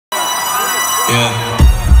Yeah.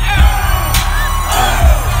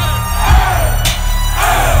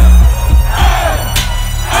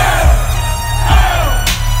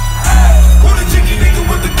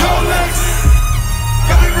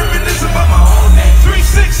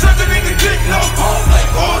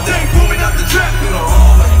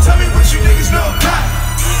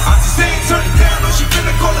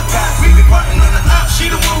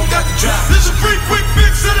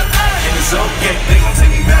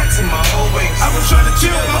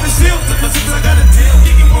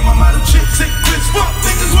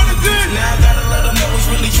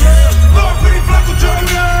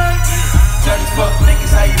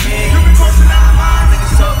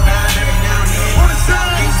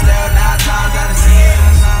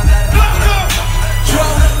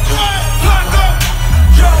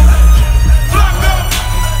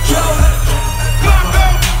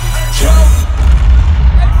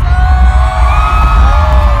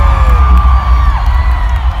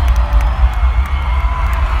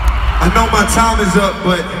 I know my time is up,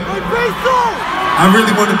 but I really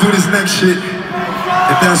want to do this next shit,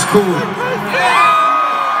 if that's cool.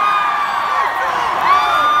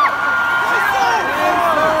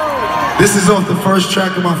 This is off the first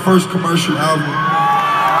track of my first commercial album.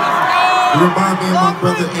 It reminds me of my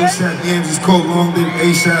brother A$AP Yams. It's called Long Live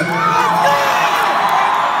A$AP.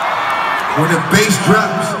 When the bass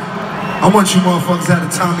drops, I want you motherfuckers at the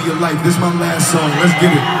time of your life. This is my last song. Let's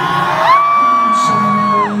get it.